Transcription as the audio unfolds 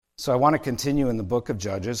So I want to continue in the book of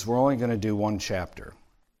Judges. We're only going to do one chapter.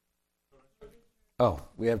 Oh,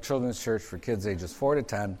 we have children's church for kids ages 4 to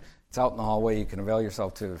 10. It's out in the hallway. You can avail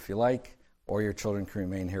yourself to it if you like, or your children can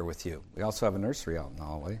remain here with you. We also have a nursery out in the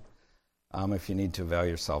hallway if you need to avail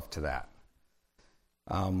yourself to that.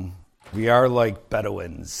 We are like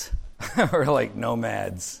Bedouins. We're like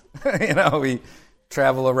nomads. We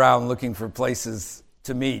travel around looking for places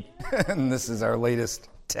to meet, and this is our latest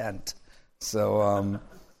tent. So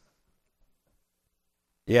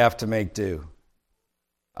you have to make do.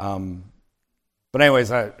 But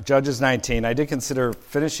anyways, Judges 19, I did consider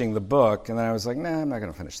finishing the book, and then I was like, I'm not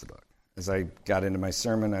going to finish the book. As I got into my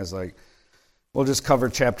sermon, I was like, we'll just cover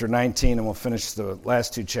chapter 19, and we'll finish the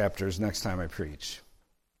last 2 chapters next time I preach.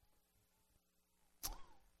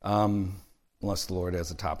 Unless the Lord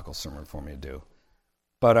has a topical sermon for me to do.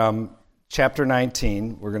 But chapter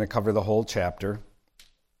 19, we're going to cover the whole chapter.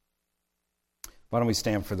 Why don't we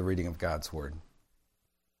stand for the reading of God's Word?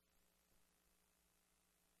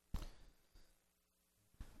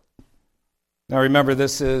 Now remember,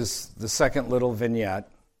 this is the second little vignette.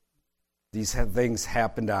 These things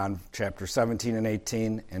happened on chapter 17 and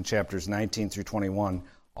 18, and chapters 19 through 21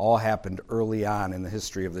 all happened early on in the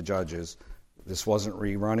history of the Judges. This wasn't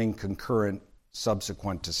rerunning concurrent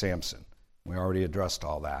subsequent to Samson. We already addressed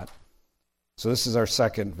all that. So this is our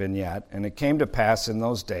second vignette. And it came to pass in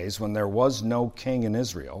those days, when there was no king in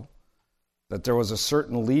Israel, that there was a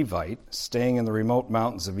certain Levite staying in the remote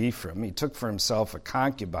mountains of Ephraim. He took for himself a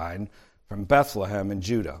concubine from Bethlehem in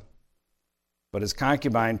Judah. But his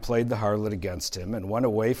concubine played the harlot against him and went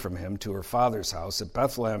away from him to her father's house at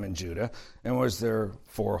Bethlehem in Judah and was there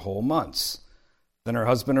 4 whole months. Then her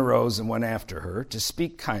husband arose and went after her to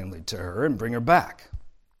speak kindly to her and bring her back,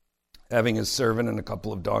 having his servant and a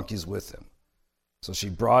couple of donkeys with him. So she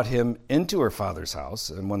brought him into her father's house,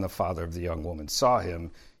 and when the father of the young woman saw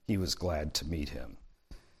him, he was glad to meet him.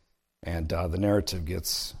 And the narrative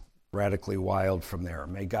gets radically wild from there.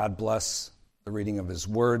 May God bless the reading of his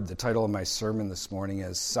word. The title of my sermon this morning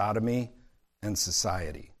is Sodomy and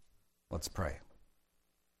Society. Let's pray.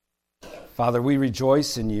 Father, we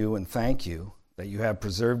rejoice in you and thank you that you have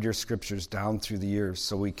preserved your scriptures down through the years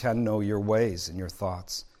so we can know your ways and your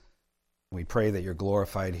thoughts. We pray that you're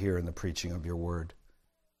glorified here in the preaching of your word.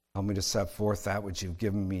 Help me to set forth that which you've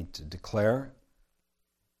given me to declare.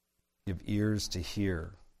 Give ears to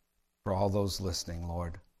hear for all those listening,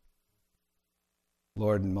 Lord.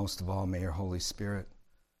 Lord, and most of all, may your Holy Spirit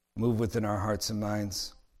move within our hearts and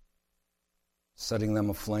minds, setting them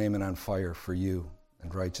aflame and on fire for you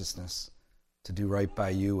and righteousness, to do right by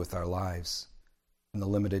you with our lives in the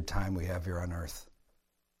limited time we have here on earth.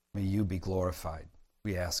 May you be glorified.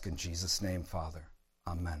 We ask in Jesus' name, Father.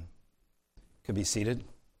 Amen. Could be seated.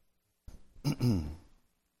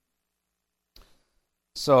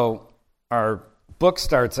 So our book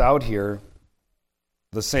starts out here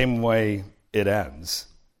the same way it ends.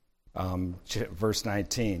 Verse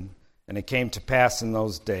 19. And it came to pass in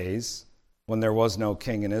those days when there was no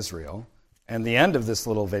king in Israel. And the end of this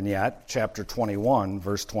little vignette, chapter 21,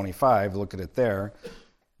 verse 25, look at it there,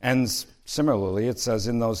 ends similarly. It says,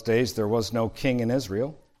 in those days there was no king in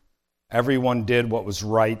Israel. Everyone did what was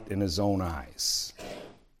right in his own eyes.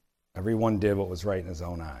 Everyone did what was right in his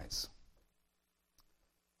own eyes.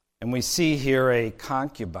 And we see here a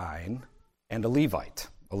concubine and a Levite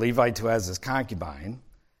who has his concubine.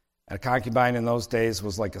 A concubine in those days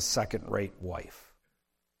was like a second-rate wife.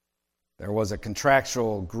 There was a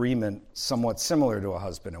contractual agreement somewhat similar to a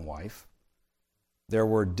husband and wife. There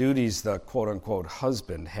were duties the quote-unquote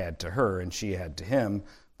husband had to her and she had to him,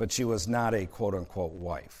 but she was not a quote-unquote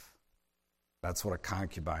wife. That's what a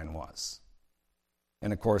concubine was.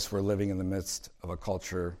 And of course, we're living in the midst of a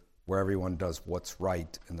culture where everyone does what's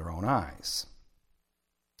right in their own eyes.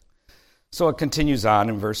 So it continues on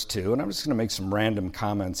in verse 2, and I'm just going to make some random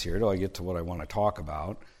comments here till I get to what I want to talk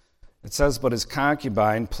about. It says, but his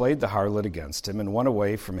concubine played the harlot against him and went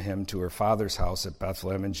away from him to her father's house at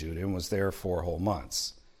Bethlehem in Judah and was there 4 whole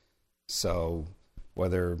months. So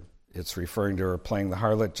whether it's referring to her playing the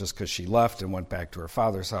harlot just because she left and went back to her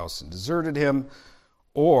father's house and deserted him,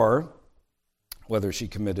 or whether she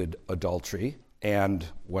committed adultery and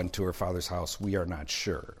went to her father's house, we are not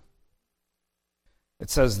sure. It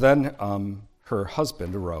says, then her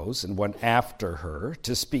husband arose and went after her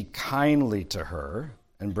to speak kindly to her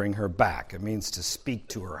and bring her back. It means to speak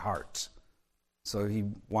to her heart. So he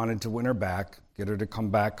wanted to win her back, get her to come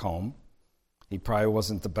back home. He probably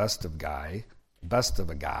wasn't the best of a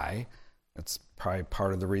guy. That's probably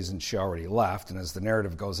part of the reason she already left. And as the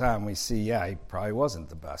narrative goes on, we see, he probably wasn't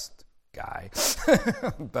the best guy,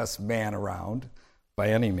 best man around by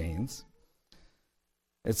any means.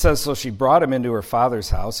 It says, so she brought him into her father's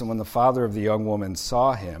house, and when the father of the young woman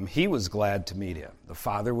saw him, he was glad to meet him. The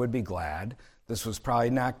father would be glad. This was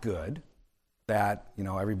probably not good that,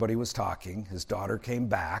 everybody was talking. His daughter came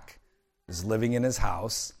back, is living in his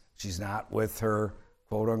house. She's not with her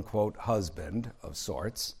quote-unquote husband of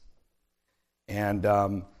sorts. And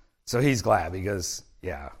so he's glad because,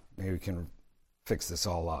 maybe we can fix this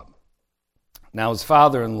all up. Now his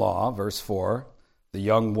father-in-law, verse 4, the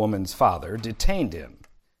young woman's father, detained him,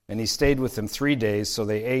 and he stayed with them 3 days, so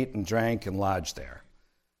they ate and drank and lodged there.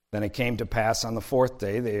 Then it came to pass on the 4th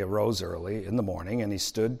day, they arose early in the morning, and he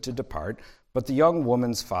stood to depart. But the young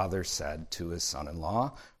woman's father said to his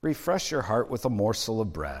son-in-law, refresh your heart with a morsel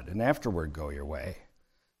of bread, and afterward go your way.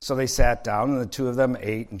 So they sat down, and the two of them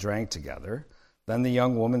ate and drank together. Then the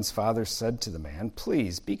young woman's father said to the man,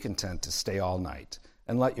 please be content to stay all night,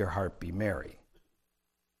 and let your heart be merry.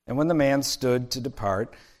 And when the man stood to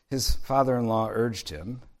depart, his father-in-law urged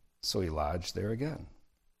him, so he lodged there again.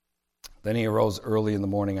 Then he arose early in the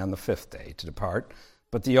morning on the 5th day to depart.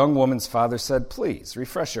 But the young woman's father said, please,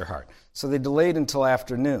 refresh your heart. So they delayed until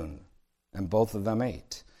afternoon, and both of them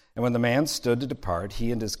ate. And when the man stood to depart,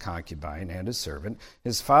 he and his concubine and his servant,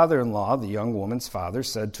 his father-in-law, the young woman's father,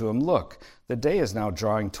 said to him, look, the day is now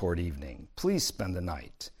drawing toward evening. Please spend the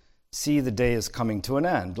night. See, the day is coming to an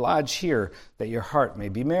end. Lodge here, that your heart may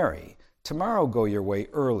be merry. Tomorrow go your way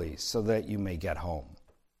early, so that you may get home.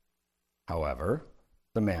 However,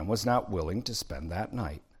 the man was not willing to spend that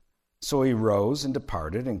night. So he rose and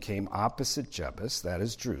departed and came opposite Jebus, that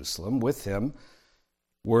is Jerusalem. With him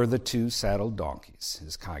were the 2 saddled donkeys.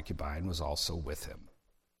 His concubine was also with him.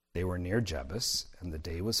 They were near Jebus, and the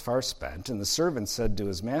day was far spent. And the servant said to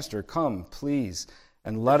his master, come, please,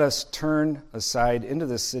 and let us turn aside into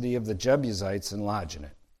the city of the Jebusites and lodge in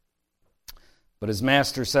it. But his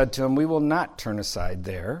master said to him, we will not turn aside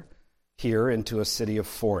here into a city of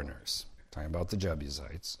foreigners, talking about the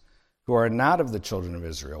Jebusites, who are not of the children of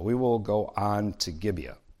Israel. We will go on to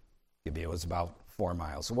Gibeah. Gibeah was about 4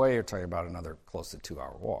 miles away. You're talking about another close to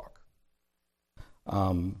 2-hour walk.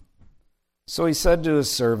 So he said to his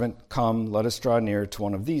servant, come, let us draw near to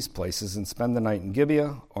one of these places and spend the night in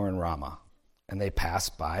Gibeah or in Ramah. And they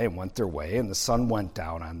passed by and went their way, and the sun went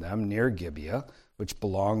down on them near Gibeah, which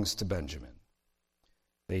belongs to Benjamin.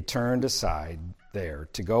 They turned aside there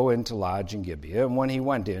to go in to lodge in Gibeah, and when he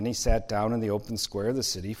went in, he sat down in the open square of the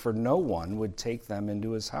city, for no one would take them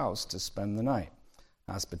into his house to spend the night.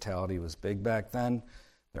 Hospitality was big back then.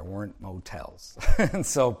 There weren't motels. And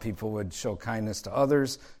so people would show kindness to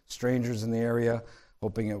others, strangers in the area,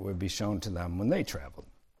 hoping it would be shown to them when they traveled.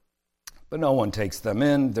 But no one takes them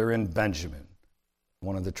in. They're in Benjamin,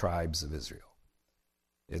 one of the tribes of Israel.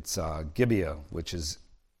 It's Gibeah, which is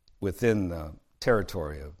within the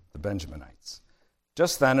territory of the Benjaminites.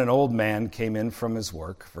 Just then an old man came in from his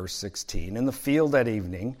work, verse 16, in the field at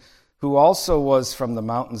evening, who also was from the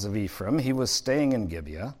mountains of Ephraim. He was staying in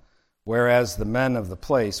Gibeah, whereas the men of the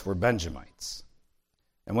place were Benjamites.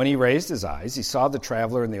 And when he raised his eyes, he saw the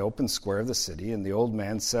traveler in the open square of the city, and the old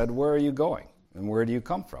man said, where are you going, and where do you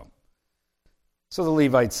come from? So the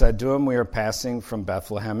Levite said to him, we are passing from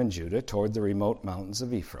Bethlehem in Judah toward the remote mountains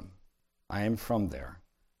of Ephraim. I am from there.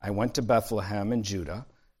 I went to Bethlehem in Judah.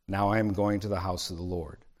 Now I am going to the house of the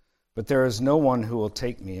Lord. But there is no one who will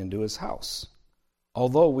take me into his house.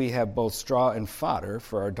 Although we have both straw and fodder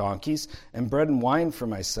for our donkeys, and bread and wine for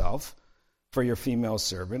myself, for your female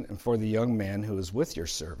servant, and for the young man who is with your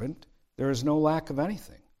servant, there is no lack of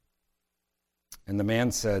anything. And the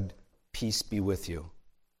man said, peace be with you.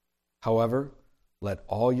 However, let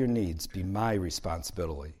all your needs be my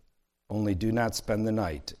responsibility. Only do not spend the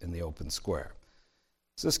night in the open square.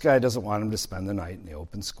 So this guy doesn't want him to spend the night in the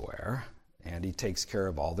open square, and he takes care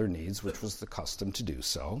of all their needs, which was the custom to do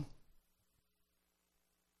so.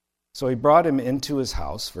 So he brought him into his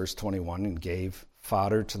house, verse 21, and gave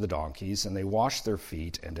fodder to the donkeys, and they washed their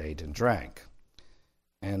feet and ate and drank.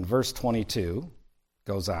 And verse 22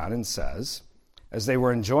 goes on and says, as they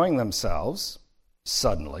were enjoying themselves,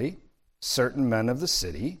 suddenly certain men of the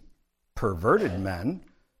city, perverted men,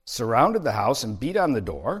 surrounded the house and beat on the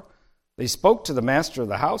door. They spoke to the master of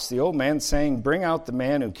the house, the old man, saying, bring out the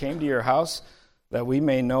man who came to your house, that we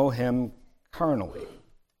may know him carnally.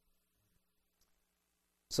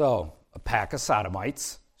 So, a pack of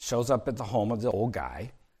sodomites shows up at the home of the old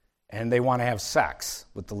guy, and they want to have sex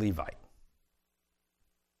with the Levite.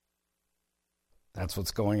 That's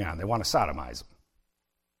what's going on. They want to sodomize him.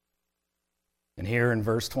 And here in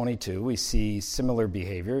verse 22, we see similar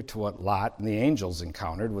behavior to what Lot and the angels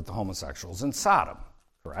encountered with the homosexuals in Sodom,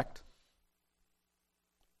 correct?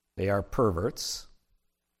 They are perverts.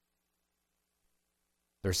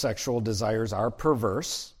 Their sexual desires are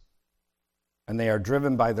perverse, and they are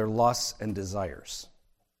driven by their lusts and desires.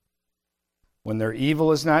 When their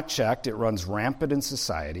evil is not checked, it runs rampant in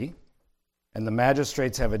society, and the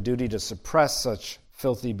magistrates have a duty to suppress such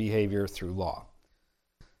filthy behavior through law.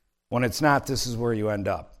 When it's not, this is where you end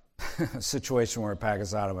up. A situation where a pack of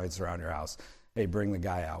sodomites are around your house. Hey, bring the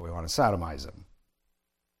guy out. We want to sodomize him.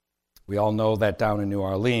 We all know that down in New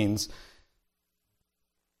Orleans,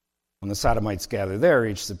 when the sodomites gather there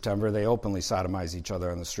each September, they openly sodomize each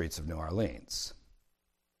other on the streets of New Orleans.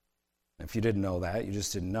 If you didn't know that, you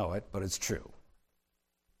just didn't know it, but it's true.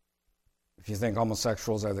 If you think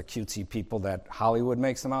homosexuals are the cutesy people that Hollywood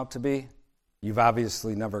makes them out to be, you've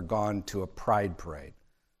obviously never gone to a pride parade.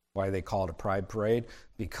 Why they call it a pride parade?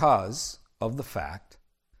 Because of the fact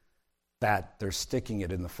that they're sticking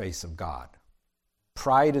it in the face of God.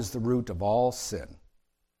 Pride is the root of all sin.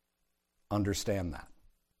 Understand that.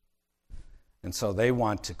 And so they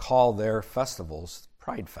want to call their festivals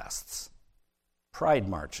pride fests, pride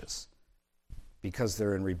marches, because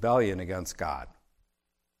they're in rebellion against God.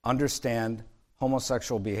 Understand,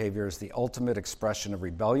 homosexual behavior is the ultimate expression of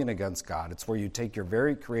rebellion against God. It's where you take your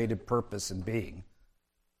very creative purpose and being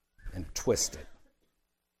and twist it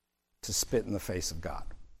to spit in the face of God.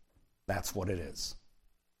 That's what it is.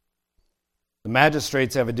 The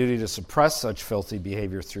magistrates have a duty to suppress such filthy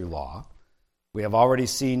behavior through law. We have already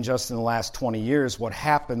seen just in the last 20 years what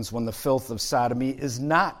happens when the filth of sodomy is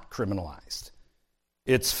not criminalized.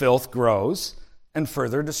 Its filth grows and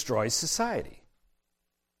further destroys society.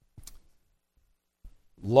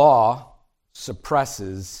 Law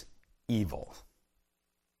suppresses evil.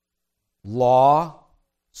 Law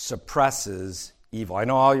suppresses evil. I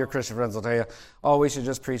know all your Christian friends will tell you, oh, we should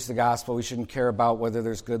just preach the gospel. We shouldn't care about whether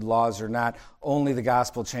there's good laws or not. Only the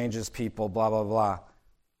gospel changes people, blah, blah, blah.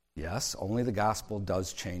 Yes, only the gospel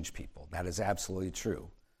does change people. That is absolutely true.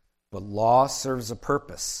 But law serves a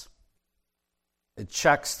purpose. It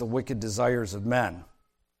checks the wicked desires of men.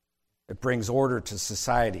 It brings order to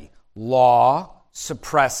society. Law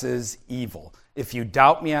suppresses evil. If you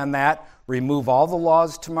doubt me on that, remove all the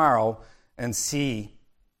laws tomorrow and see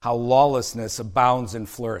how lawlessness abounds and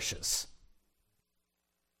flourishes.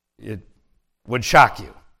 It would shock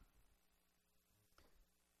you.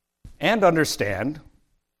 And understand,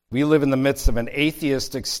 we live in the midst of an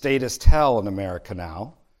atheistic statist hell in America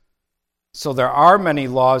now, so there are many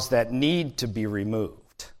laws that need to be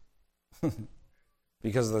removed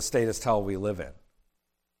because of the statist hell we live in.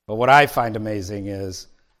 But what I find amazing is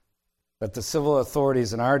that the civil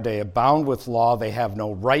authorities in our day abound with law they have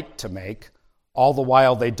no right to make, all the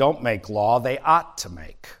while they don't make law they ought to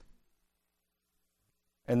make.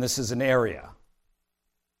 And this is an area.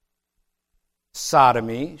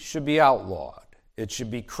 Sodomy should be outlawed. It should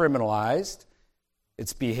be criminalized.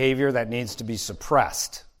 It's behavior that needs to be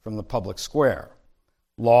suppressed from the public square.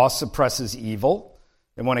 Law suppresses evil,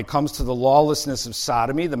 and when it comes to the lawlessness of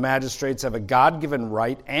sodomy, the magistrates have a God-given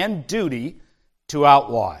right and duty to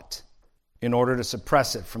outlaw it in order to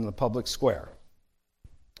suppress it from the public square.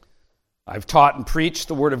 I've taught and preached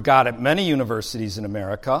the Word of God at many universities in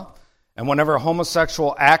America, and whenever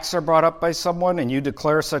homosexual acts are brought up by someone and you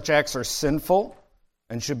declare such acts are sinful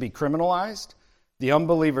and should be criminalized, the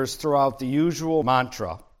unbelievers throw out the usual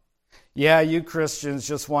mantra, yeah, you Christians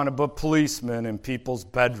just want to put policemen in people's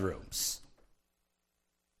bedrooms.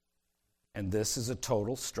 And this is a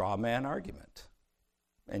total straw man argument,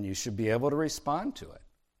 and you should be able to respond to it.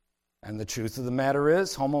 And the truth of the matter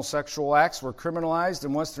is, homosexual acts were criminalized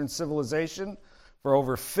in Western civilization for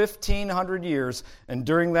over 1,500 years, and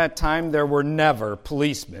during that time there were never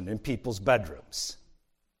policemen in people's bedrooms.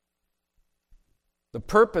 The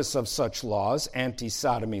purpose of such laws,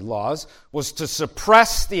 anti-sodomy laws, was to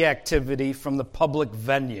suppress the activity from the public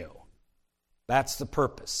venue. That's the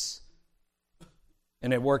purpose.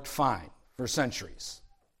 And it worked fine for centuries.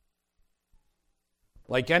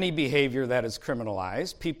 Like any behavior that is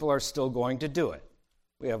criminalized, people are still going to do it.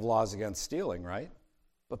 We have laws against stealing, right?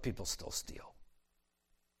 But people still steal.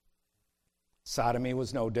 Sodomy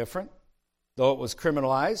was no different. Though it was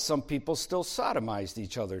criminalized, some people still sodomized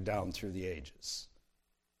each other down through the ages.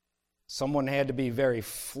 Someone had to be very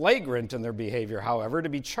flagrant in their behavior, however, to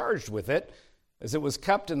be charged with it, as it was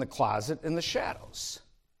kept in the closet in the shadows.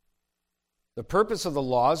 The purpose of the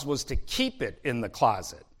laws was to keep it in the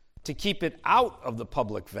closet, to keep it out of the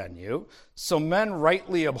public venue, so men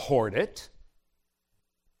rightly abhorred it.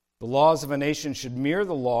 The laws of a nation should mirror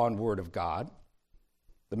the law and word of God.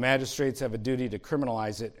 The magistrates have a duty to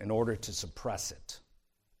criminalize it in order to suppress it.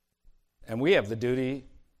 And we have the duty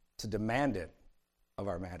to demand it of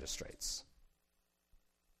our magistrates,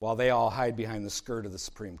 while they all hide behind the skirt of the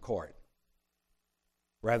Supreme Court.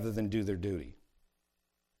 rather than do their duty.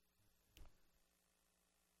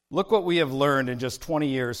 Look what we have learned in just 20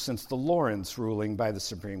 years since the Lawrence ruling by the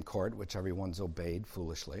Supreme Court, which everyone's obeyed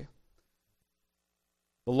foolishly.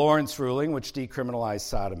 The Lawrence ruling, which decriminalized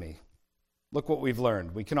sodomy. Look what we've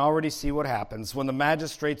learned. We can already see what happens when the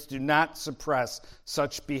magistrates do not suppress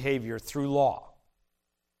such behavior through law.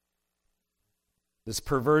 This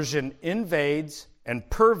perversion invades and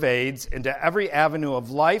pervades into every avenue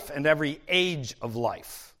of life and every age of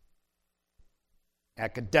life.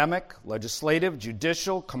 Academic, legislative,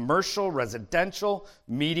 judicial, commercial, residential,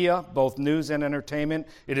 media, both news and entertainment.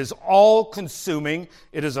 It is all-consuming.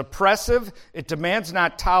 It is oppressive. It demands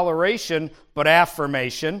not toleration, but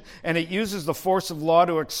affirmation. And it uses the force of law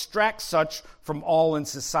to extract such from all in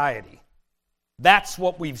society. That's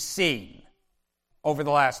what we've seen over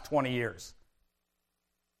the last 20 years.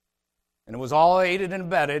 And it was all aided and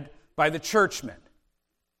abetted by the churchmen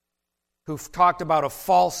who've talked about a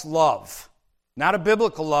false love. Not a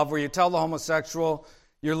biblical love where you tell the homosexual,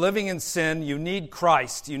 you're living in sin, you need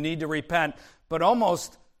Christ, you need to repent, but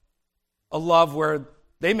almost a love where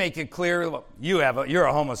they make it clear, you're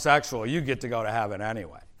a homosexual, you get to go to heaven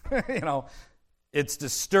anyway. It's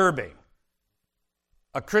disturbing.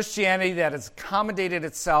 A Christianity that has accommodated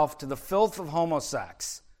itself to the filth of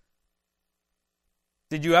homosex.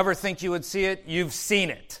 Did you ever think you would see it? You've seen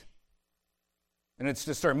it. And it's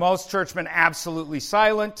disturbing. Most churchmen absolutely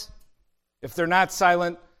silent. If they're not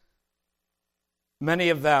silent, many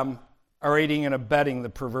of them are aiding and abetting the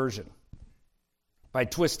perversion by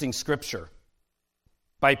twisting Scripture,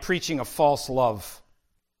 by preaching a false love.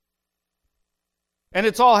 And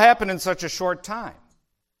it's all happened in such a short time.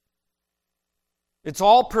 It's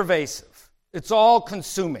all pervasive. It's all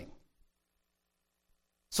consuming.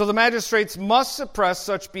 So the magistrates must suppress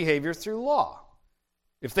such behavior through law.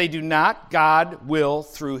 If they do not, God will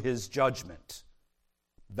through his judgment.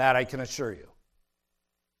 That I can assure you.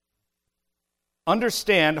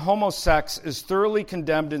 Understand, homosex is thoroughly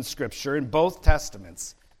condemned in Scripture in both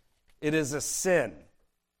Testaments. It is a sin.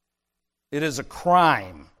 It is a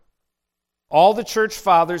crime. All the church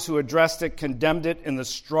fathers who addressed it condemned it in the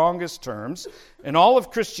strongest terms, and all of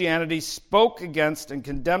Christianity spoke against and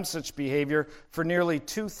condemned such behavior for nearly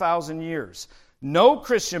 2,000 years. No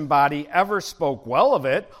Christian body ever spoke well of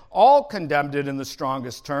it. All condemned it in the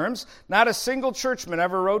strongest terms. Not a single churchman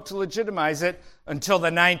ever wrote to legitimize it until the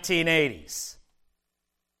 1980s.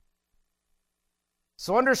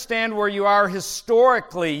 So understand where you are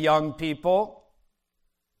historically, young people.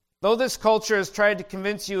 Though this culture has tried to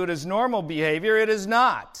convince you it is normal behavior, it is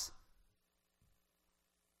not.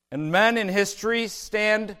 And men in history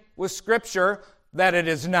stand with Scripture that it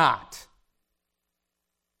is not.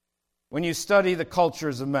 When you study the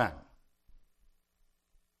cultures of men.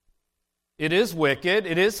 It is wicked,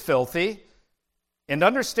 it is filthy, and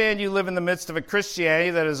understand you live in the midst of a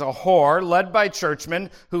Christianity that is a whore led by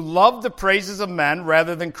churchmen who love the praises of men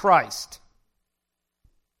rather than Christ.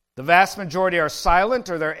 The vast majority are silent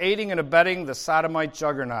or they're aiding and abetting the sodomite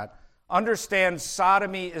juggernaut. Understand,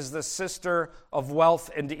 sodomy is the sister of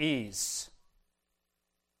wealth and ease.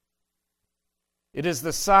 It is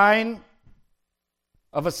the sign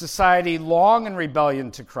of a society long in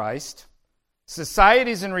rebellion to Christ.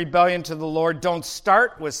 Societies in rebellion to the Lord don't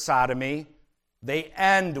start with sodomy, they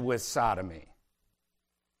end with sodomy.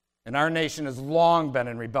 And our nation has long been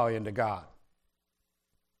in rebellion to God.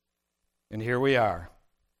 And here we are,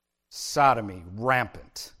 sodomy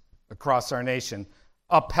rampant across our nation,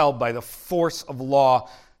 upheld by the force of law,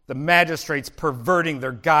 the magistrates perverting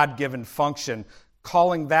their God-given function,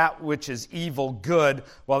 calling that which is evil good,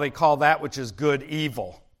 while they call that which is good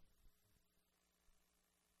evil.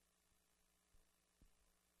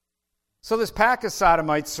 So this pack of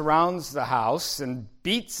sodomites surrounds the house and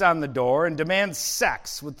beats on the door and demands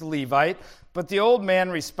sex with the Levite, but the old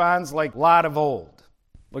man responds like Lot of old.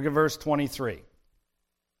 Look at verse 23.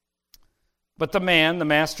 But the man, the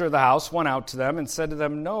master of the house, went out to them and said to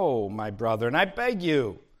them, "No, my brethren, I beg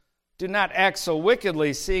you, do not act so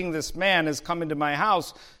wickedly, seeing this man has come into my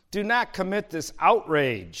house. Do not commit this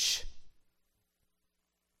outrage."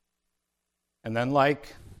 And then,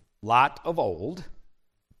 like Lot of old,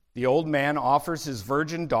 the old man offers his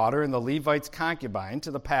virgin daughter and the Levite's concubine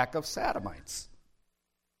to the pack of sodomites.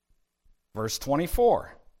 Verse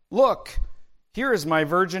 24, "Look, here is my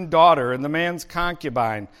virgin daughter and the man's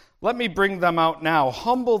concubine. Let me bring them out now.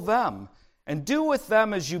 Humble them, and do with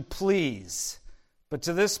them as you please. But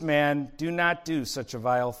to this man, do not do such a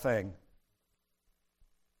vile thing."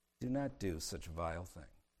 Do not do such a vile thing.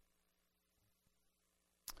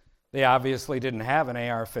 They obviously didn't have an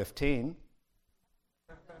AR-15.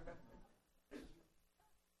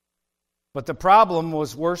 But the problem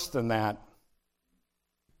was worse than that.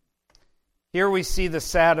 Here we see the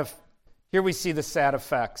sad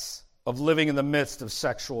effects of living in the midst of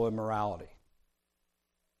sexual immorality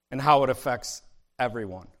and how it affects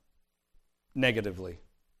everyone negatively.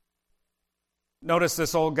 Notice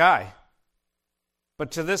this old guy.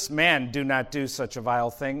 But to this man do not do such a vile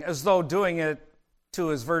thing, as though doing it to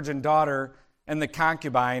his virgin daughter and the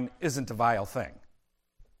concubine isn't a vile thing.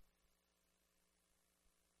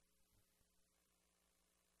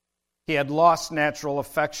 He had lost natural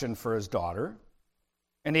affection for his daughter,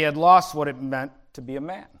 and he had lost what it meant to be a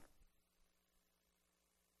man.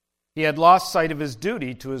 He had lost sight of his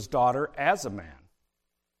duty to his daughter as a man.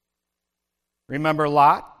 Remember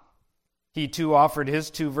Lot? He too offered his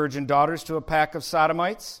 2 virgin daughters to a pack of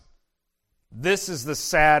sodomites. This is the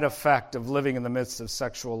sad effect of living in the midst of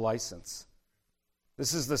sexual license.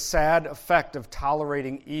 This is the sad effect of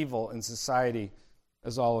tolerating evil in society,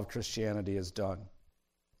 as all of Christianity has done.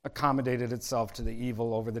 Accommodated itself to the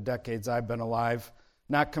evil over the decades I've been alive,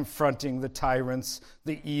 not confronting the tyrants,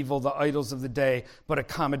 the evil, the idols of the day, but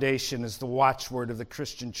accommodation is the watchword of the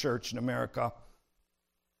Christian church in America.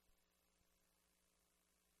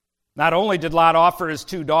 Not only did Lot offer his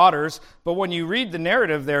 2 daughters, but when you read the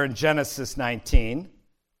narrative there in Genesis 19,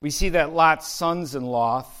 we see that Lot's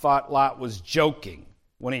sons-in-law thought Lot was joking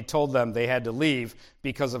when he told them they had to leave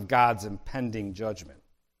because of God's impending judgment.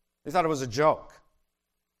 They thought it was a joke.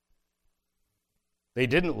 They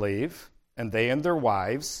didn't leave, and they and their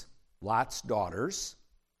wives, Lot's daughters,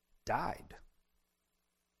 died.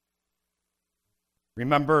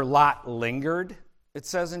 Remember, Lot lingered, it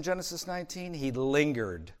says in Genesis 19? He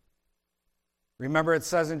lingered. Remember, it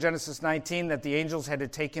says in Genesis 19 that the angels had to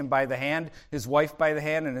take him by the hand, his wife by the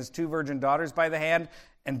hand, and his 2 virgin daughters by the hand,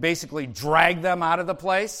 and basically drag them out of the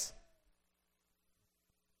place?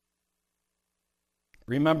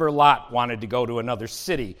 Remember, Lot wanted to go to another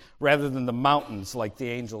city rather than the mountains like the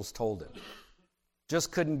angels told him.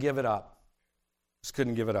 Just couldn't give it up. Just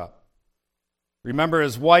couldn't give it up. Remember,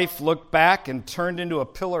 his wife looked back and turned into a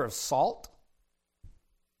pillar of salt?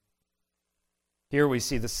 Here we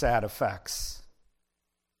see the sad effects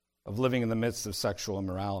of living in the midst of sexual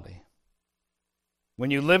immorality.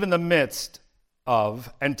 When you live in the midst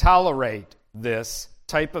of and tolerate this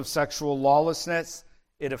type of sexual lawlessness,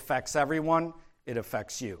 it affects everyone. It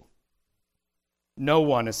affects you. No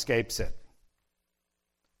one escapes it.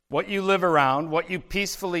 What you live around, what you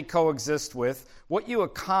peacefully coexist with, what you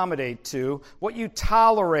accommodate to, what you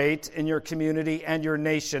tolerate in your community and your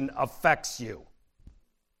nation affects you.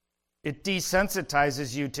 It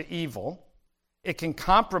desensitizes you to evil. It can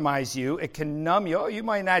compromise you. It can numb you. Oh, you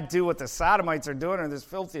might not do what the sodomites are doing or this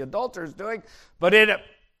filthy adulterer is doing, but it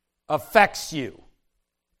affects you.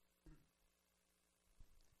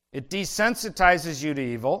 It desensitizes you to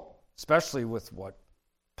evil, especially with what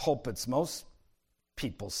pulpits most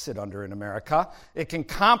people sit under in America. It can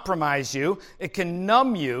compromise you. It can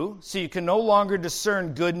numb you so you can no longer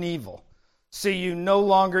discern good and evil. So you no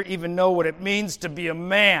longer even know what it means to be a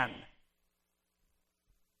man.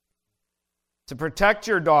 To protect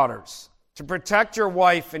your daughters, to protect your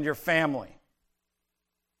wife and your family.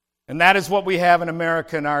 And that is what we have in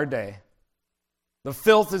America in our day. The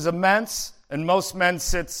filth is immense, and most men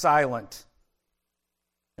sit silent.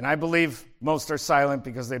 And I believe most are silent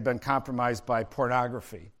because they've been compromised by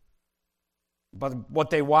pornography, by what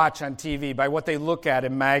they watch on TV, by what they look at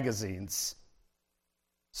in magazines.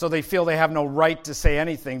 So they feel they have no right to say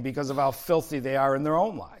anything because of how filthy they are in their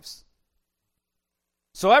own lives.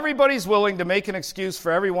 So everybody's willing to make an excuse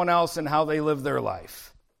for everyone else and how they live their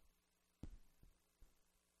life.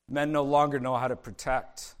 Men no longer know how to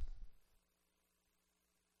protect.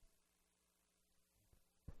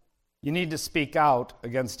 You need to speak out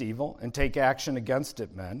against evil and take action against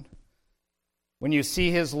it, men. When you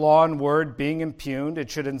see his law and word being impugned,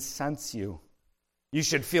 it should incense you. You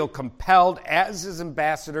should feel compelled as his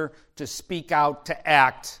ambassador to speak out, to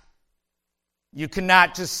act. You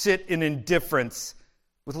cannot just sit in indifference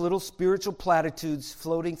with little spiritual platitudes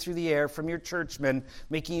floating through the air from your churchmen,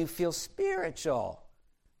 making you feel spiritual,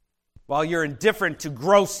 while you're indifferent to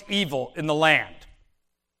gross evil in the land.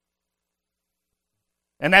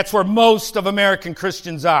 And that's where most of American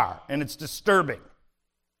Christians are, and it's disturbing.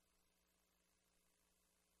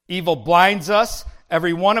 Evil blinds us.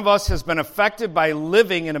 Every one of us has been affected by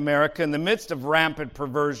living in America in the midst of rampant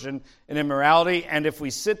perversion and immorality, and if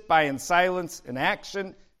we sit by in silence, in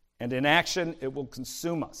action, it will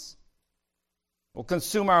consume us. It will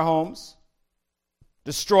consume our homes,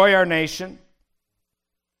 destroy our nation.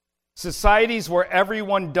 Societies where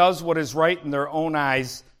everyone does what is right in their own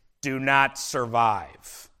eyes do not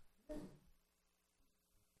survive.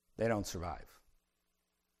 they don't survive.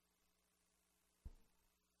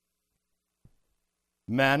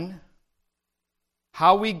 Men,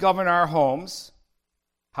 how we govern our homes,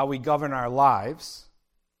 how we govern our lives,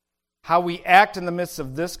 how we act in the midst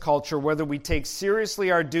of this culture, whether we take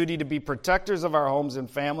seriously our duty to be protectors of our homes and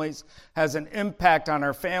families, has an impact on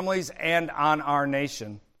our families and on our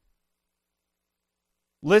nation.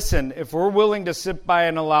 Listen, if we're willing to sit by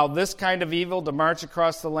and allow this kind of evil to march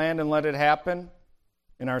across the land and let it happen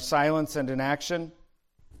in our silence and inaction,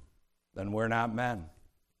 then we're not men.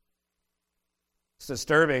 It's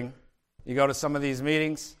disturbing. You go to some of these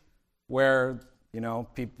meetings where,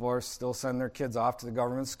 people are still sending their kids off to the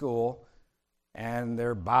government school, and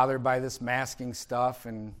they're bothered by this masking stuff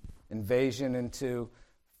and invasion into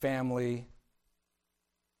family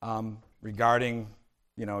regarding,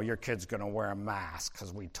 your kid's going to wear a mask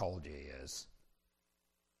because we told you he is.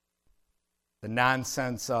 The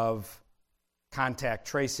nonsense of contact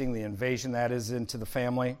tracing, the invasion that is into the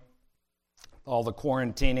family, all the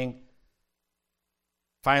quarantining.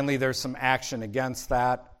 Finally, there's some action against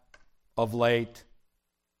that of late.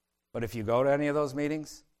 But if you go to any of those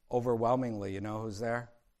meetings, overwhelmingly, you know who's there?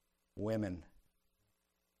 Women.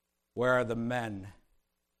 Where are the men?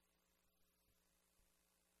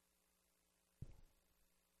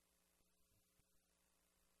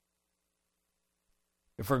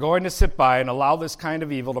 If we're going to sit by and allow this kind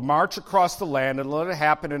of evil to march across the land and let it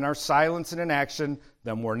happen in our silence and inaction,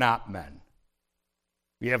 then we're not men.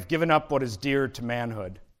 We have given up what is dear to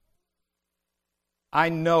manhood. I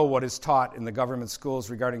know what is taught in the government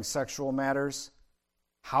schools regarding sexual matters.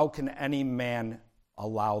 How can any man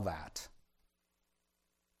allow that?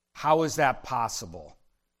 How is that possible?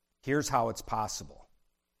 Here's how it's possible.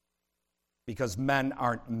 Because men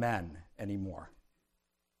aren't men anymore.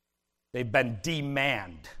 They've been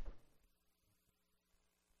demanned.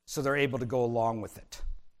 So they're able to go along with it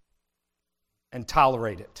and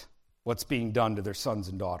tolerate it, what's being done to their sons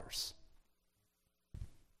and daughters.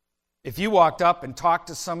 If you walked up and talked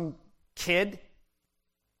to some kid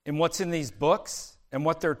in what's in these books and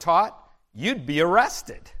what they're taught, you'd be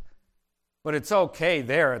arrested. But it's okay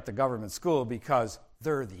there at the government school because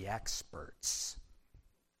they're the experts.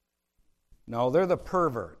 No, they're the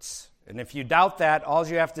perverts. And if you doubt that, all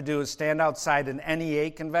you have to do is stand outside an NEA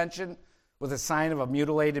convention with a sign of a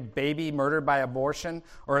mutilated baby murdered by abortion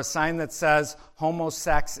or a sign that says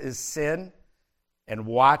homosex is sin and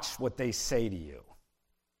watch what they say to you.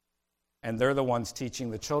 And they're the ones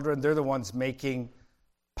teaching the children. They're the ones making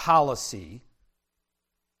policy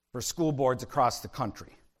for school boards across the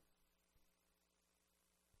country.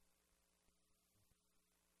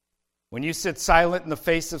 When you sit silent in the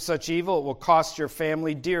face of such evil, it will cost your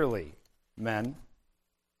family dearly, men.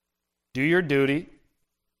 Do your duty,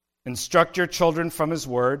 instruct your children from His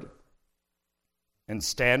word, and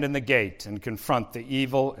stand in the gate and confront the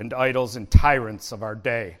evil and idols and tyrants of our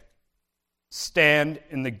day. Stand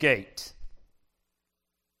in the gate.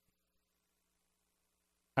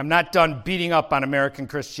 I'm not done beating up on American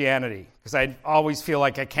Christianity because I always feel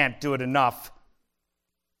like I can't do it enough.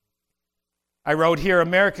 I wrote here,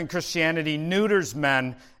 American Christianity neuters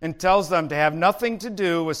men and tells them to have nothing to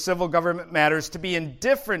do with civil government matters, to be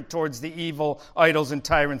indifferent towards the evil idols and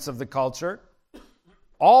tyrants of the culture,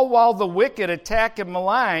 all while the wicked attack and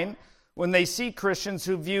malign when they see Christians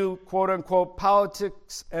who view, quote-unquote,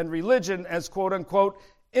 politics and religion as, quote-unquote,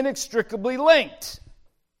 inextricably linked.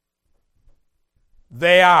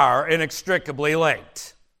 They are inextricably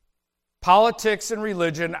linked. Politics and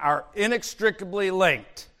religion are inextricably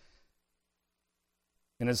linked.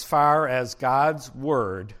 And as far as God's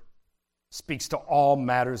word speaks to all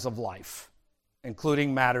matters of life,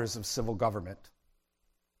 including matters of civil government.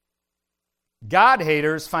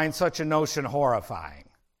 God-haters find such a notion horrifying.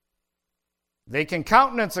 They can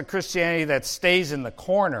countenance a Christianity that stays in the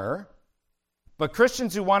corner, but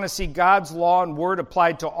Christians who want to see God's law and word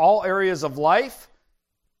applied to all areas of life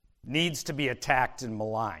needs to be attacked and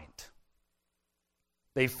maligned.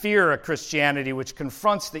 They fear a Christianity which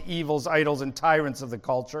confronts the evils, idols, and tyrants of the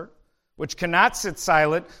culture, which cannot sit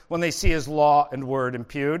silent when they see His law and word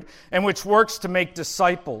impugned, and which works to make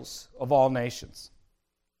disciples of all nations.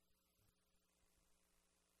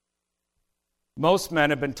 Most men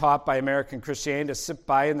have been taught by American Christianity to sit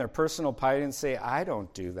by in their personal piety and say, I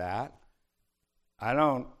don't do that. I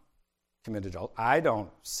don't commit adultery. I don't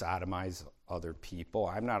sodomize other people.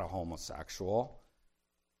 I'm not a homosexual.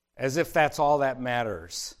 As if that's all that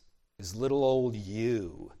matters, is little old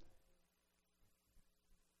you.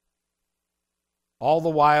 All the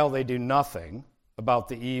while they do nothing about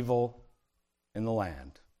the evil in the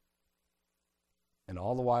land. And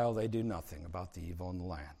all the while they do nothing about the evil in the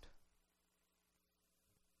land.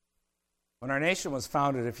 When our nation was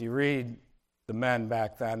founded, if you read the men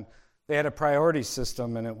back then, they had a priority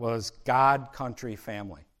system, and it was God, country,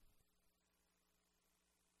 family.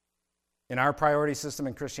 In our priority system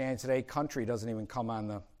in Christianity today, country doesn't even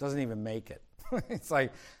make it.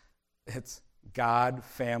 It's God,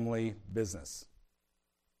 family, business.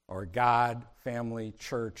 Or God, family,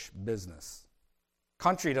 church, business.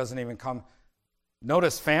 Country doesn't even come.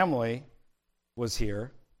 Notice family was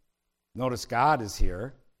here. Notice God is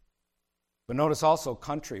here. But notice also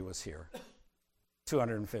country was here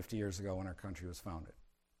 250 years ago when our country was founded.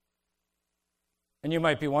 And you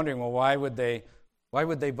might be wondering, well, why would they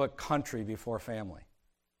put country before family?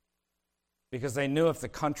 Because they knew if the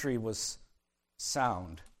country was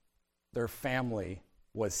sound, their family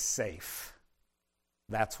was safe.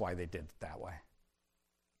 That's why they did it that way.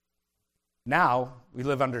 Now, we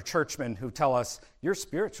live under churchmen who tell us, you're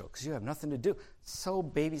spiritual because you have nothing to do. So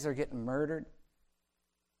babies are getting murdered.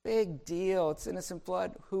 Big deal. It's innocent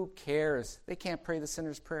blood. Who cares? They can't pray the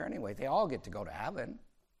sinner's prayer anyway. They all get to go to heaven.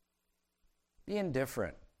 Be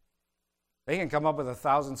indifferent. They can come up with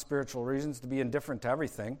 1,000 spiritual reasons to be indifferent to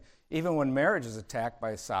everything. Even when marriage is attacked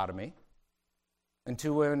by sodomy, and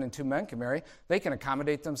 2 women and 2 men can marry, they can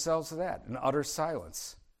accommodate themselves to that in utter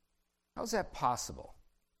silence. How is that possible?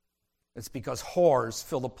 It's because whores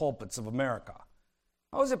fill the pulpits of America.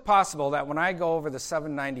 How is it possible that when I go over the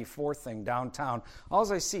 794 thing downtown,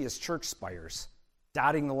 all I see is church spires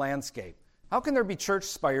dotting the landscape? How can there be church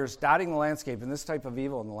spires dotting the landscape in this type of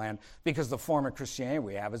evil in the land? Because the form of Christianity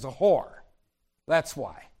we have is a whore. That's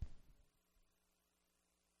why.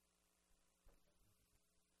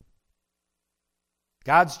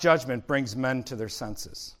 God's judgment brings men to their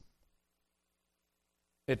senses.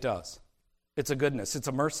 It does. It's a goodness. It's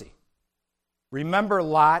a mercy. Remember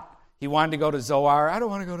Lot? He wanted to go to Zoar. I don't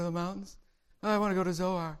want to go to the mountains. I want to go to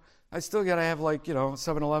Zoar. I still got to have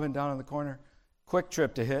 7-Eleven down in the corner. Quick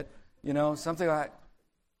Trip to hit, something like that.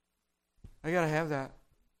 I got to have that.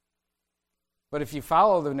 But if you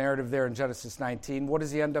follow the narrative there in Genesis 19, what does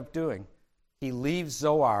he end up doing? He leaves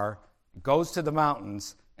Zoar, goes to the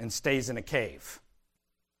mountains, and stays in a cave.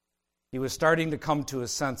 He was starting to come to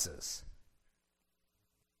his senses.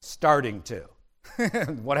 Starting to.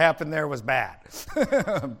 What happened there was bad.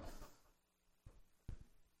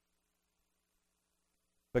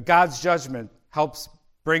 But God's judgment helps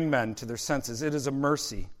bring men to their senses. It is a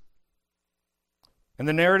mercy. And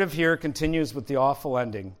the narrative here continues with the awful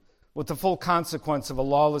ending, with the full consequence of a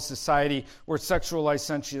lawless society where sexual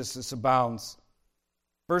licentiousness abounds.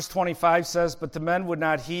 Verse 25 says, "But the men would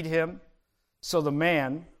not heed him, so the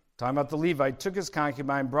man," talking about the Levite, "took his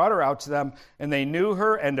concubine, brought her out to them, and they knew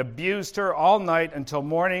her and abused her all night until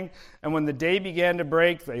morning. And when the day began to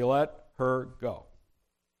break, they let her go.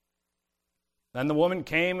 Then the woman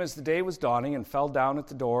came as the day was dawning and fell down at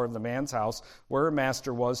the door of the man's house where her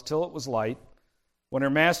master was till it was light. When her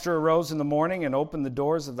master arose in the morning and opened the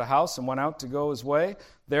doors of the house and went out to go his way,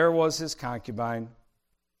 there was his concubine,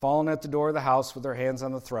 fallen at the door of the house with her hands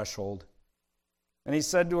on the threshold. And he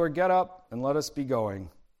said to her, 'Get up and let us be going.'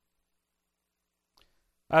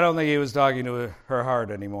 I don't think he was talking to her heart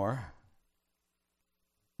anymore.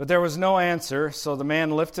 But there was no answer, so the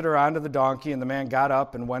man lifted her onto the donkey, and the man got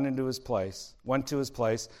up and went to his place.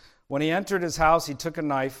 When he entered his house, he took a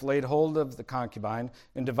knife, laid hold of the concubine,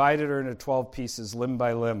 and divided her into 12 pieces, limb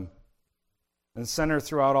by limb, and sent her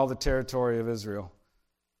throughout all the territory of Israel.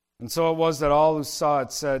 And so it was that all who saw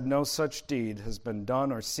it said, 'No such deed has been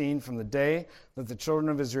done or seen from the day that the children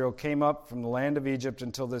of Israel came up from the land of Egypt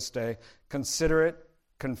until this day. Consider it,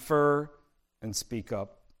 confer, and speak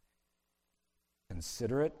up.'"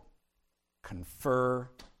 Consider it, confer,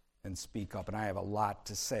 and speak up. And I have a lot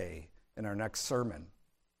to say in our next sermon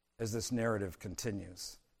as this narrative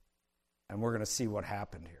continues. And we're going to see what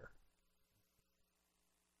happened here.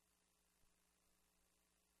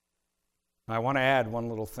 I want to add one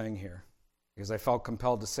little thing here, because I felt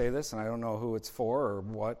compelled to say this, and I don't know who it's for or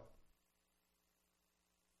what.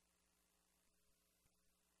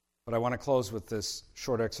 But I want to close with this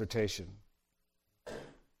short exhortation.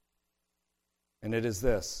 And it is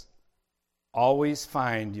this: always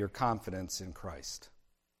find your confidence in Christ.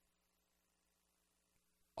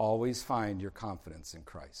 Always find your confidence in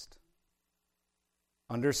Christ.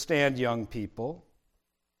 Understand, young people,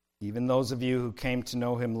 even those of you who came to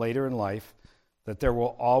know him later in life, that there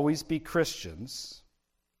will always be Christians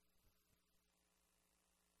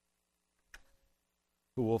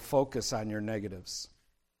who will focus on your negatives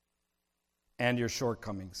and your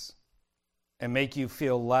shortcomings and make you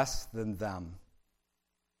feel less than them,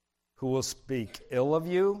 who will speak ill of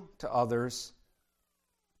you to others,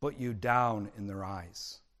 put you down in their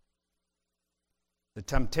eyes. The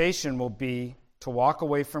temptation will be to walk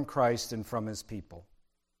away from Christ and from his people.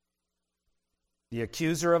 The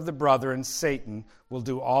accuser of the brethren, Satan, will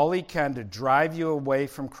do all he can to drive you away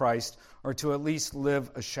from Christ or to at least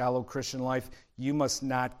live a shallow Christian life. You must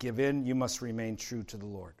not give in. You must remain true to the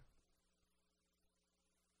Lord.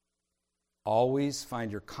 Always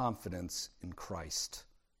find your confidence in Christ.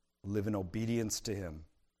 Live in obedience to him.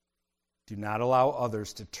 Do not allow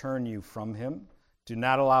others to turn you from him. Do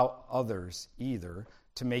not allow others either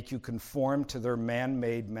to make you conform to their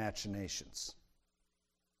man-made machinations.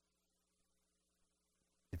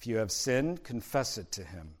 If you have sinned, confess it to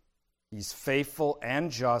him. He's faithful and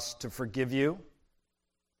just to forgive you,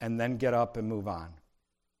 and then get up and move on.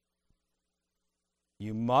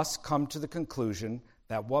 You must come to the conclusion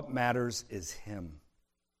that what matters is him.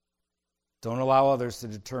 Don't allow others to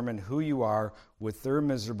determine who you are with their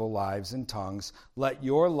miserable lives and tongues. Let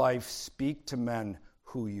your life speak to men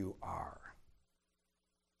who you are.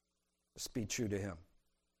 Just be true to him.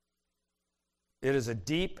 It is a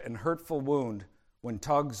deep and hurtful wound when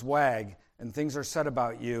tongues wag and things are said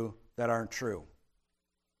about you that aren't true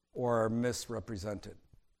or are misrepresented.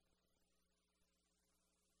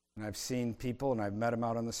 And I've seen people, and I've met them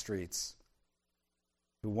out on the streets,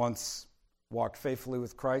 who once walked faithfully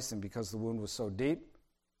with Christ, and because the wound was so deep,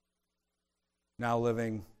 now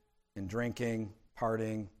living in drinking,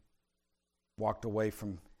 partying, walked away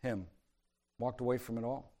from him, walked away from it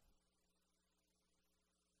all.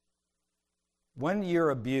 When you're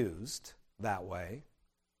abused that way,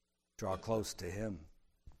 draw close to him.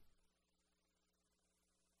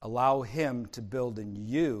 Allow him to build in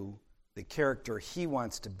you the character he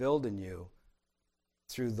wants to build in you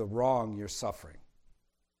through the wrong you're suffering.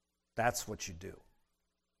 That's what you do.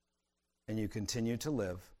 And you continue to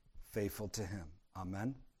live faithful to him.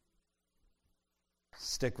 Amen?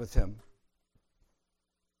 Stick with him.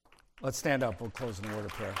 Let's stand up. We'll close in a word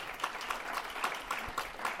of prayer.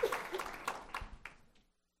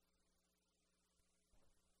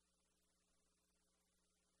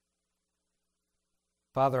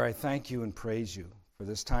 Father, I thank you and praise you for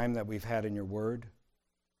this time that we've had in your word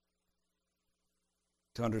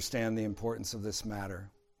to understand the importance of this matter.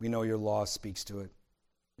 We know your law speaks to it.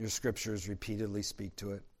 Your scriptures repeatedly speak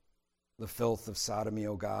to it. The filth of sodomy,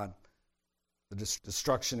 O God, the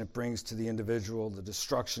destruction it brings to the individual, the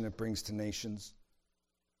destruction it brings to nations.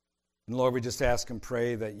 And Lord, we just ask and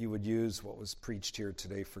pray that you would use what was preached here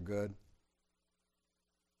today for good.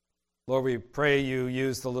 Lord, we pray you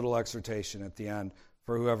use the little exhortation at the end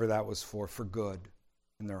for whoever that was for good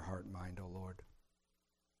in their heart and mind, O Lord.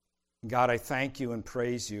 And God, I thank you and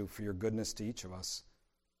praise you for your goodness to each of us.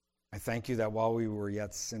 I thank you that while we were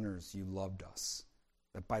yet sinners, you loved us,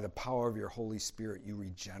 that by the power of your Holy Spirit, you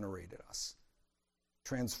regenerated us,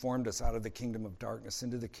 transformed us out of the kingdom of darkness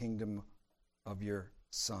into the kingdom of your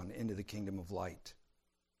Son, into the kingdom of light.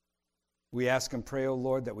 We ask and pray, O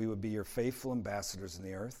Lord, that we would be your faithful ambassadors in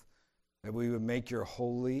the earth, that we would make your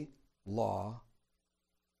holy law,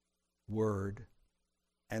 word,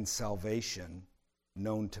 and salvation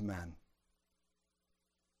known to men.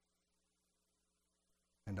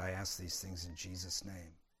 And I ask these things in Jesus'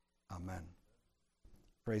 name. Amen.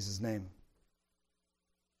 Praise his name.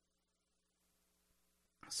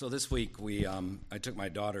 So this week I took my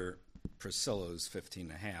daughter Priscilla, who's 15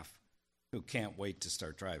 and a half, who can't wait to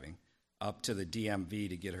start driving, up to the DMV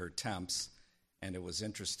to get her temps. And it was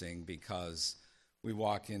interesting because we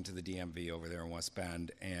walk into the DMV over there in West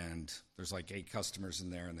Bend, and there's like 8 customers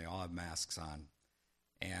in there, and they all have masks on.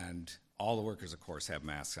 And all the workers, of course, have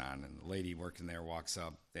masks on. And the lady working there walks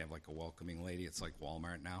up. They have like a welcoming lady. It's like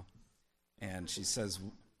Walmart now. And she says,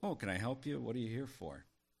 "Oh, can I help you? What are you here for?"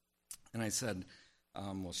 And I said,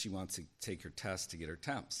 well, she wants to take her test to get her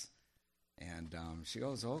temps. And she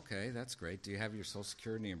goes, "Okay, that's great. Do you have your Social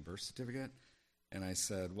Security and birth certificate?" And I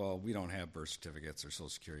said, "Well, we don't have birth certificates or Social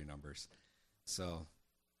Security numbers." So,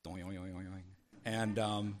 and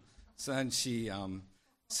so then she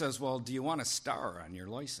says, "Well, do you want a star on your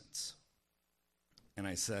license?" And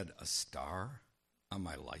I said, "A star on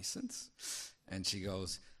my license?" And she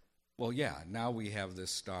goes, "Well, yeah, now we have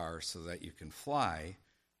this star so that you can fly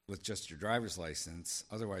with just your driver's license.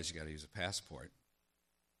 Otherwise, you got to use a passport."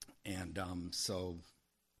 And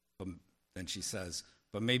but then she says,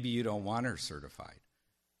 "But maybe you don't want her certified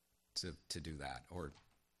to do that. Or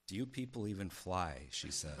do you people even fly?"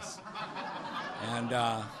 she says. And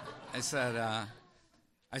I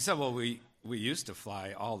said, "Well, we used to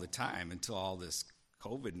fly all the time until all this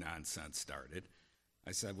COVID nonsense started."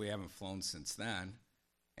 I said, "We haven't flown since then,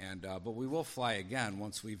 and but we will fly again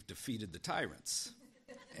once we've defeated the tyrants."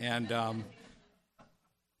 And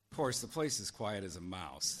Of course, the place is quiet as a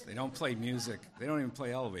mouse. They don't play music. They don't even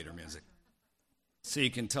play elevator music. So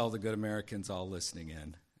you can tell the good Americans all listening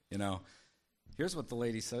in. You know, here's what the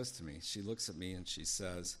lady says to me. She looks at me and she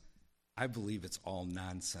says, I believe it's all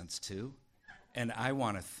nonsense too, and I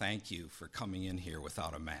want to thank you for coming in here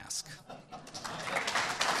without a mask.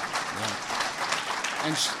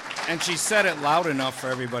 Yeah. And she said it loud enough for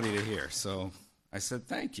everybody to hear, so I said,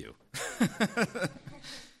 thank you.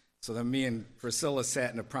 So then me and Priscilla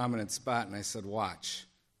sat in a prominent spot, and I said, watch,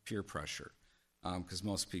 peer pressure, because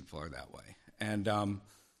most people are that way. And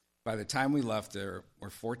by the time we left, there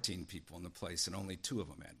were 14 people in the place, and only 2 of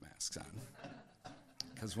them had masks on.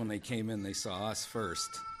 Because when they came in, they saw us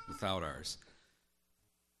first without ours.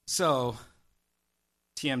 So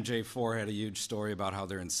TMJ4 had a huge story about how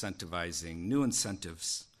they're incentivizing new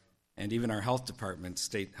incentives, and even our health department,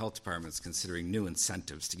 state health department, is considering new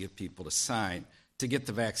incentives to get people to sign to get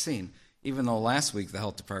the vaccine, even though last week the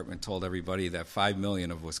health department told everybody that 5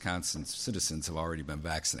 million of Wisconsin's citizens have already been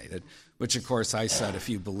vaccinated, which, of course, I said, if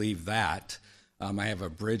you believe that, I have a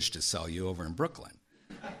bridge to sell you over in Brooklyn,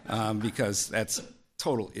 because that's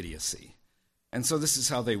total idiocy. And so this is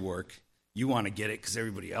how they work. You want to get it because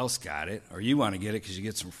everybody else got it, or you want to get it because you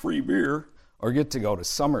get some free beer, or get to go to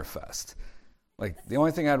Summerfest. Like, the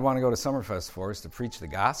only thing I'd want to go to Summerfest for is to preach the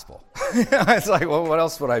gospel. It's like, well, what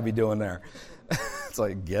else would I be doing there? It's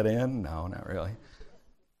like, get in? No, not really.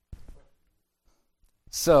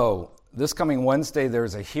 So this coming Wednesday,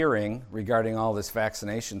 there's a hearing regarding all this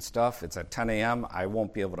vaccination stuff. It's at 10 a.m. I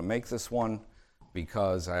won't be able to make this one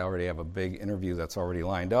because I already have a big interview that's already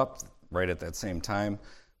lined up right at that same time.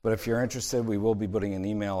 But if you're interested, we will be putting an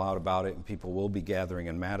email out about it, and people will be gathering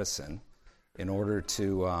in Madison in order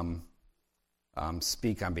to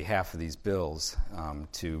speak on behalf of these bills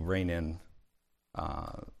to rein in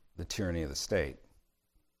the tyranny of the state.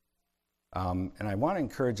 And I want to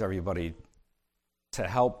encourage everybody to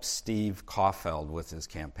help Steve Caulfield with his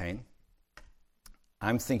campaign.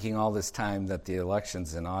 I'm thinking all this time that the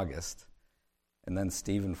election's in August, and then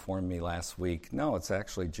Steve informed me last week, no, it's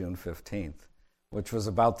actually June 15th, which was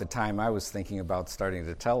about the time I was thinking about starting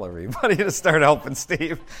to tell everybody to start helping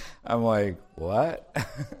Steve. I'm like, what?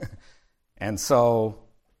 And so,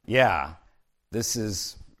 yeah, this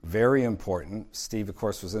is very important. Steve, of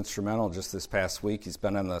course, was instrumental just this past week. He's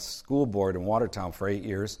been on the school board in Watertown for 8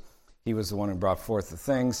 years. He was the one who brought forth the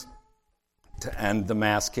things to end the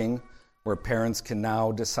masking, where parents can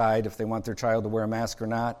now decide if they want their child to wear a mask or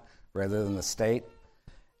not, rather than the state,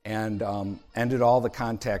 and ended all the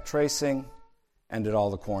contact tracing, ended all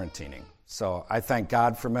the quarantining. So I thank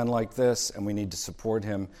God for men like this, and we need to support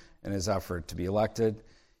him in his effort to be elected.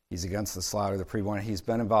 He's against the slaughter of the preborn. He's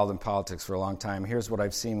been involved in politics for a long time. Here's what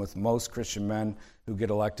I've seen with most Christian men who get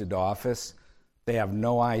elected to office. They have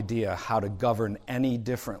no idea how to govern any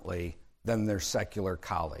differently than their secular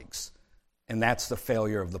colleagues. And that's the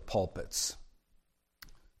failure of the pulpits.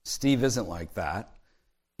 Steve isn't like that.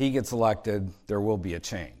 He gets elected, there will be a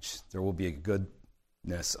change. There will be a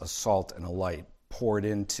goodness, a salt, and a light poured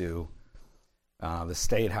into the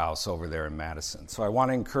State House over there in Madison. So I want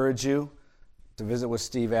to encourage you to visit with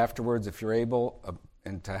Steve afterwards if you're able,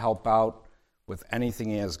 and to help out with anything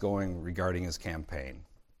he has going regarding his campaign,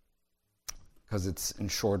 because it's in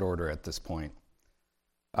short order at this point.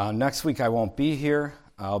 Next week I won't be here.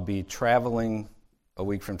 I'll be traveling a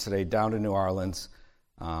week from today down to New Orleans.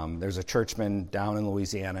 There's a churchman down in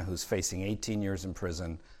Louisiana who's facing 18 years in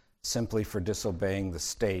prison simply for disobeying the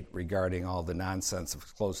state regarding all the nonsense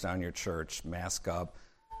of close down your church, mask up,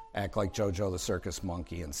 act like JoJo the circus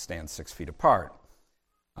monkey, and stand 6 feet apart.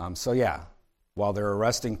 While they're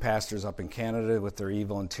arresting pastors up in Canada with their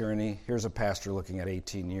evil and tyranny, here's a pastor looking at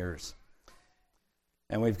 18 years.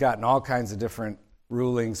 And we've gotten all kinds of different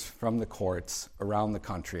rulings from the courts around the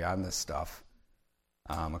country on this stuff.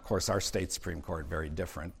 Of course, our state Supreme Court, very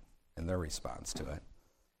different in their response to it.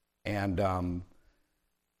 And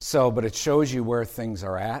but it shows you where things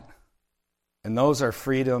are at. And those are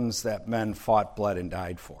freedoms that men fought, bled, and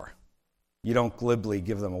died for. You don't glibly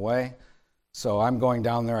give them away. So I'm going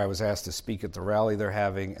down there. I was asked to speak at the rally they're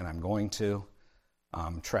having, and I'm going to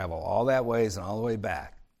travel all that ways and all the way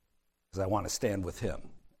back because I want to stand with him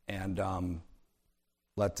and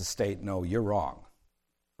let the state know you're wrong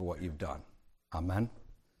for what you've done. Amen?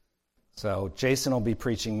 So Jason will be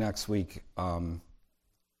preaching next week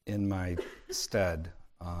in my stead.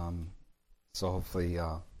 So hopefully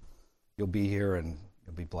you'll be here and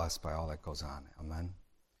you'll be blessed by all that goes on. Amen?